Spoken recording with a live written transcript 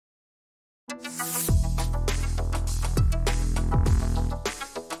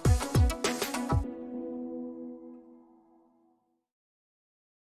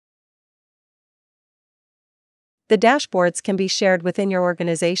The dashboards can be shared within your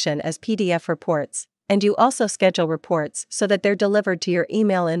organization as PDF reports, and you also schedule reports so that they're delivered to your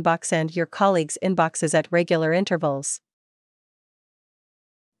email inbox and your colleagues' inboxes at regular intervals.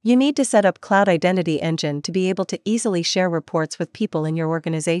 You need to set up Cloud Identity Engine to be able to easily share reports with people in your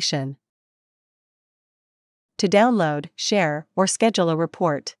organization. To download, share, or schedule a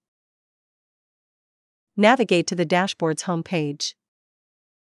report, navigate to the dashboard's homepage.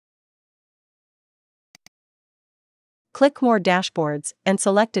 Click More Dashboards and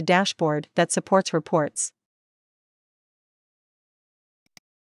select a dashboard that supports reports.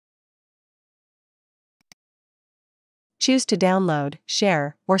 Choose to download,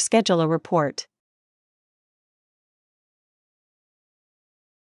 share, or schedule a report.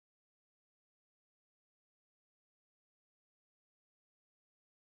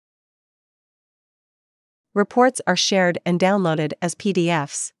 Reports are shared and downloaded as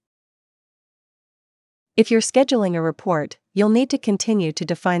PDFs. If you're scheduling a report, you'll need to continue to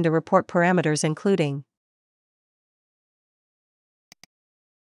define the report parameters, including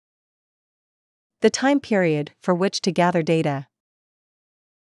the time period for which to gather data,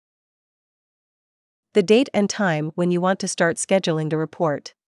 the date and time when you want to start scheduling the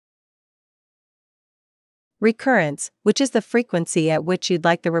report, recurrence, which is the frequency at which you'd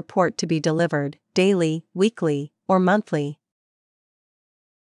like the report to be delivered, daily, weekly, or monthly.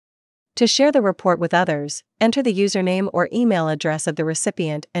 To share the report with others, enter the username or email address of the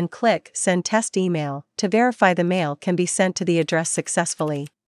recipient and click Send Test Email to verify the mail can be sent to the address successfully.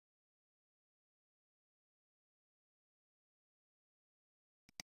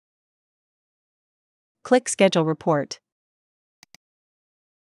 Click Schedule Report.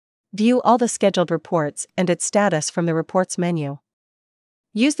 View all the scheduled reports and its status from the Reports menu.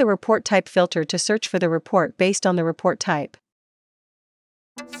 Use the Report Type filter to search for the report based on the report type.